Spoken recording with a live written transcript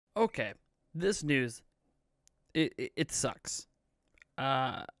Okay, this news, it sucks.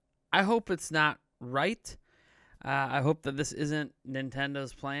 I hope it's not right. I hope that this isn't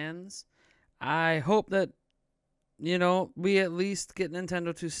Nintendo's plans. I hope that, we at least get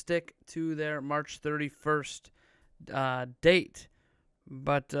Nintendo to stick to their March 31st date.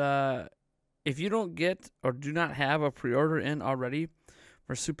 But if you don't get or do not have a pre-order in already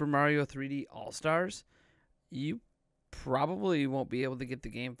for Super Mario 3D All-Stars, you probably won't be able to get the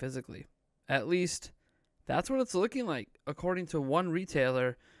game physically. At least that's what it's looking like, according to one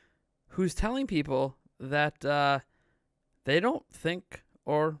retailer who's telling people that they don't think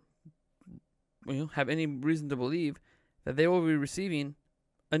or have any reason to believe that they will be receiving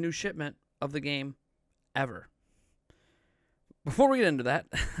a new shipment of the game ever. Before we get into that,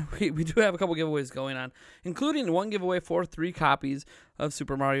 we do have a couple giveaways going on, including one giveaway for 3 copies of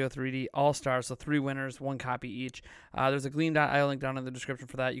Super Mario 3D All-Stars, so 3 winners, 1 copy each. There's a Gleam.io link down in the description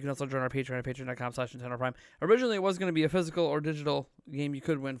for that. You can also join our Patreon at patreon.com/NintendoPrime. Originally, it was going to be a physical or digital game you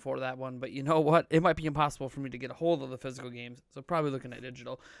could win for that one, but you know what? It might be impossible for me to get a hold of the physical games, so probably looking at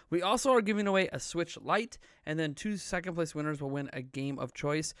digital. We also are giving away a Switch Lite, and then 2 second-place winners will win a game of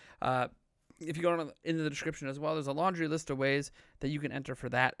choice. If you go into the description as well, there's a laundry list of ways that you can enter for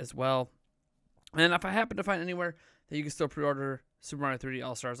that as well. And if I happen to find anywhere that you can still pre-order Super Mario 3D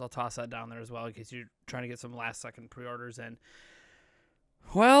All-Stars, I'll toss that down there as well in case you're trying to get some last-second pre-orders in.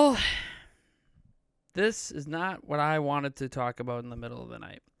 Well, this is not what I wanted to talk about in the middle of the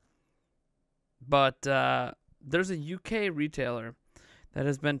night. But there's a UK retailer that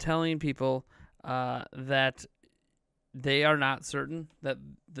has been telling people that they are not certain that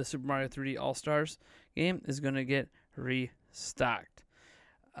the Super Mario 3D All-Stars game is going to get restocked.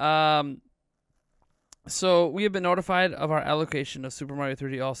 So we have been notified of our allocation of Super Mario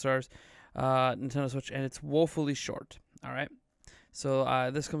 3D All-Stars Nintendo Switch, and it's woefully short. All right. So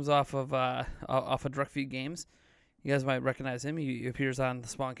this comes off of Direct Feed Games. You guys might recognize him. He appears on the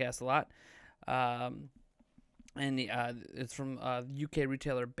Spawncast a lot. It's from UK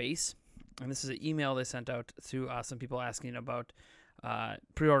retailer Base. And this is an email they sent out to some people asking about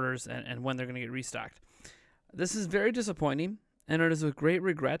pre-orders and when they're going to get restocked. This is very disappointing, and it is with great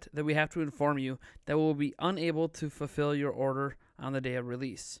regret that we have to inform you that we will be unable to fulfill your order on the day of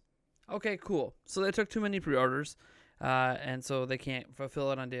release. Okay, cool. So they took too many pre-orders, and so they can't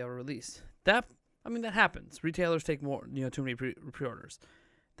fulfill it on day of release. That happens. Retailers take too many pre-orders.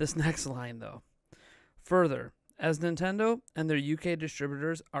 This next line, though. Further, as Nintendo and their UK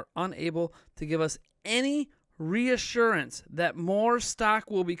distributors are unable to give us any reassurance that more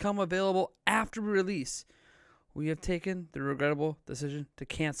stock will become available after release, we have taken the regrettable decision to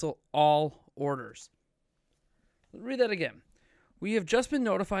cancel all orders. Read that again. We have just been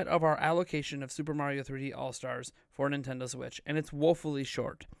notified of our allocation of Super Mario 3D All-Stars for Nintendo Switch, and it's woefully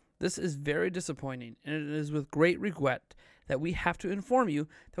short. This is very disappointing, and it is with great regret that we have to inform you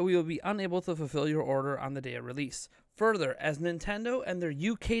that we will be unable to fulfill your order on the day of release. Further, as Nintendo and their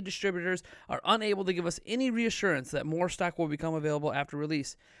UK distributors are unable to give us any reassurance that more stock will become available after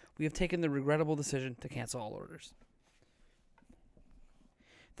release, we have taken the regrettable decision to cancel all orders.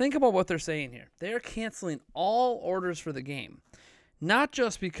 Think about what they're saying here. They are canceling all orders for the game, not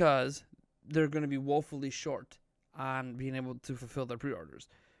just because they're going to be woefully short on being able to fulfill their pre-orders,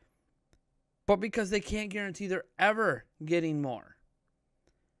 but because they can't guarantee they're ever getting more.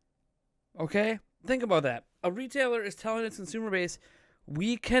 Okay? Think about that. A retailer is telling its consumer base,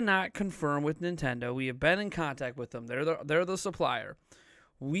 we cannot confirm with Nintendo. We have been in contact with them. They're the supplier.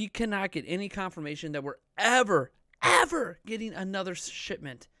 We cannot get any confirmation that we're ever getting another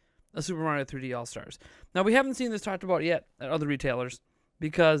shipment of Super Mario 3D All-Stars. Now, we haven't seen this talked about yet at other retailers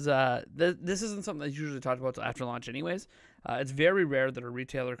because this isn't something that's usually talked about until after launch anyways. It's very rare that a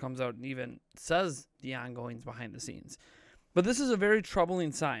retailer comes out and even says the ongoings behind the scenes. But this is a very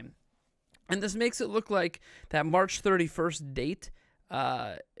troubling sign. And this makes it look like that March 31st date,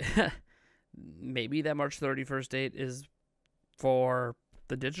 maybe that March 31st date is for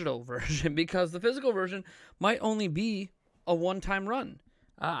the digital version because the physical version might only be a one-time run.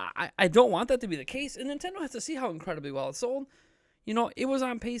 I don't want that to be the case, and Nintendo has to see how incredibly well it's sold. It was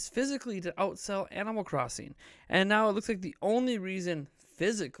on pace physically to outsell Animal Crossing. And now it looks like the only reason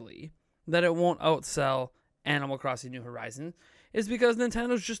physically that it won't outsell Animal Crossing New Horizons is because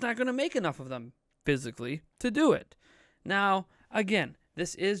Nintendo's just not going to make enough of them physically to do it. Now, again,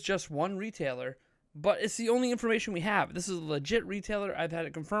 this is just one retailer, but it's the only information we have. This is a legit retailer. I've had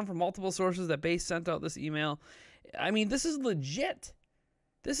it confirmed from multiple sources that Base sent out this email. I mean, this is legit.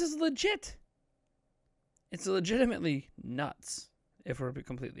 This is legit. It's legitimately nuts, if we're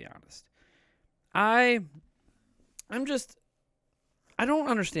completely honest. I I don't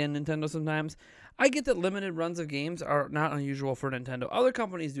understand Nintendo sometimes. I get that limited runs of games are not unusual for Nintendo. Other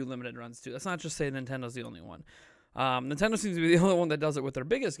companies do limited runs too. Let's not just say Nintendo's the only one. Nintendo seems to be the only one that does it with their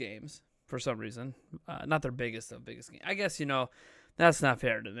biggest games for some reason. Not their biggest game. I guess, that's not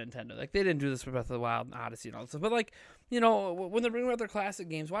fair to Nintendo. Like, they didn't do this for Breath of the Wild and Odyssey and all this stuff. But, like, when they're bringing out their classic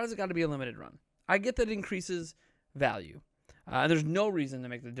games, why does it got to be a limited run? I get that it increases value. And there's no reason to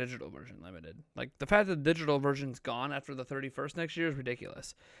make the digital version limited. Like, the fact that the digital version's gone after the 31st next year is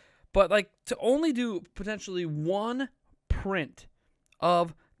ridiculous. But, like, to only do potentially one print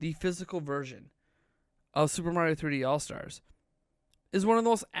of the physical version of Super Mario 3D All-Stars is one of the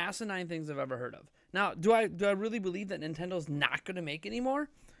most asinine things I've ever heard of. Now, do I really believe that Nintendo's not going to make any more?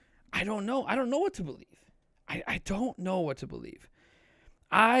 I don't know. I don't know what to believe. I don't know what to believe.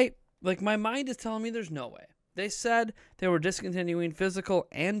 My mind is telling me there's no way. They said they were discontinuing physical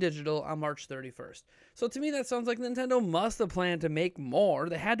and digital on March 31st. So to me, that sounds like Nintendo must have planned to make more.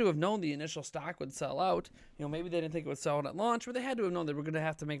 They had to have known the initial stock would sell out. Maybe they didn't think it would sell out at launch, but they had to have known they were going to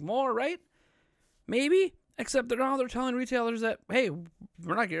have to make more, right? Maybe. Except they're telling retailers that, hey,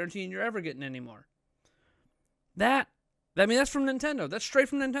 we're not guaranteeing you're ever getting any more. That's from Nintendo. That's straight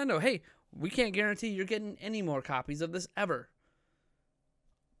from Nintendo. Hey, we can't guarantee you're getting any more copies of this ever.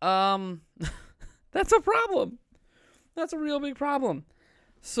 That's a problem. That's a real big problem.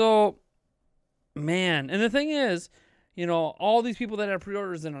 So, man, and the thing is, all these people that have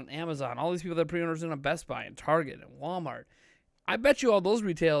pre-orders in on Amazon, all these people that have pre-orders in on Best Buy and Target and Walmart, I bet you all those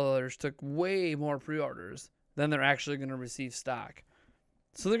retailers took way more pre-orders than they're actually going to receive stock.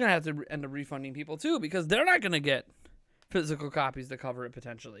 So they're going to have to end up refunding people too, because they're not going to get physical copies to cover it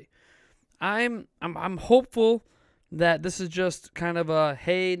potentially. I'm hopeful that this is just kind of a,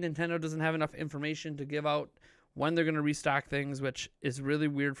 hey, Nintendo doesn't have enough information to give out when they're going to restock things, which is really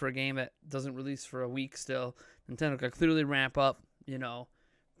weird for a game that doesn't release for a week still. Nintendo could clearly ramp up,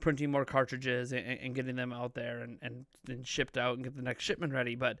 printing more cartridges and getting them out there and shipped out and get the next shipment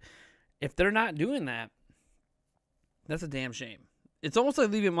ready. But if they're not doing that, that's a damn shame. It's almost like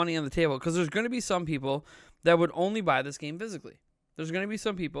leaving money on the table, because there's going to be some people that would only buy this game physically. There's going to be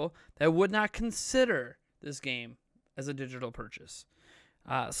some people that would not consider this game as a digital purchase.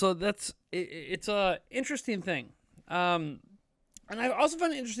 So it's a interesting thing. And I also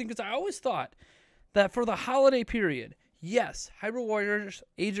find it interesting because I always thought that for the holiday period, yes, Hyrule Warriors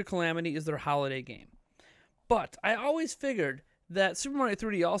Age of Calamity is their holiday game. But I always figured that Super Mario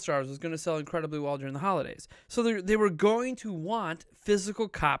 3D All-Stars was going to sell incredibly well during the holidays. So they were going to want physical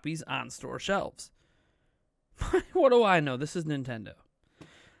copies on store shelves. What do I know? This is Nintendo.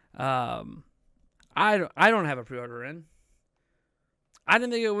 I don't have a pre-order in. I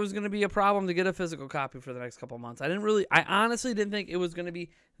didn't think it was going to be a problem to get a physical copy for the next couple months. I honestly didn't think it was going to be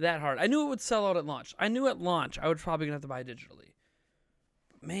that hard. I knew it would sell out at launch. I knew at launch I would probably going to have to buy digitally.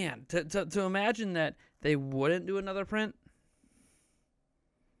 Man, to imagine that they wouldn't do another print,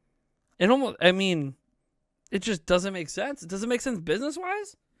 it just doesn't make sense. It doesn't make sense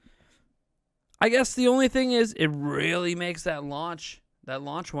business-wise. I guess the only thing is it really makes that launch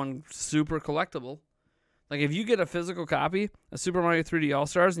one super collectible. Like, if you get a physical copy of Super Mario 3D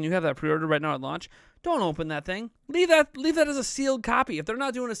All-Stars and you have that pre-order right now at launch, don't open that thing. Leave that as a sealed copy. If they're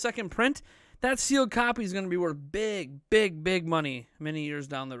not doing a second print, that sealed copy is going to be worth big, big, big money many years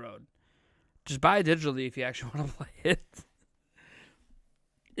down the road. Just buy it digitally if you actually want to play it.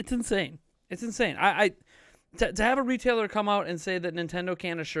 It's insane. It's insane. To have a retailer come out and say that Nintendo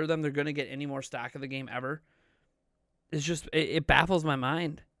can't assure them they're going to get any more stock of the game ever, is just, it baffles my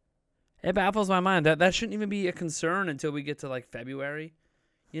mind. It baffles my mind. That shouldn't even be a concern until we get to like February.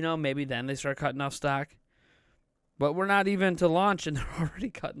 Maybe then they start cutting off stock. But we're not even to launch and they're already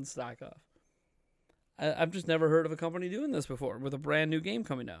cutting stock off. I've just never heard of a company doing this before with a brand new game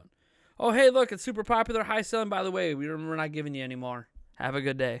coming out. Oh, hey, look, it's super popular, high selling, by the way. We're not giving you any more. Have a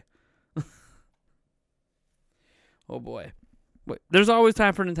good day. Oh, boy. There's always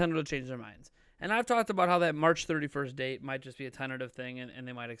time for Nintendo to change their minds. And I've talked about how that March 31st date might just be a tentative thing and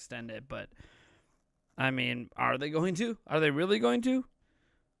they might extend it. But, are they going to? Are they really going to?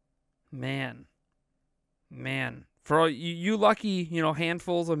 Man. For all you lucky,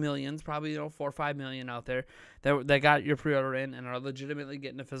 handfuls of millions, probably 4 or 5 million out there that got your pre-order in and are legitimately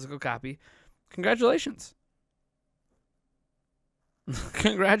getting a physical copy, congratulations.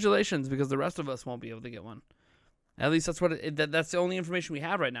 Congratulations, because the rest of us won't be able to get one. At least that's that's the only information we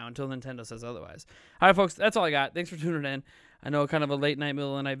have right now until Nintendo says otherwise. All right, folks, that's all I got. Thanks for tuning in. I know, kind of a late night,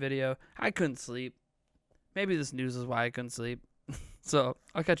 middle of the night video. I couldn't sleep. Maybe this news is why I couldn't sleep. So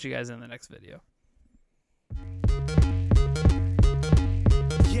I'll catch you guys in the next video.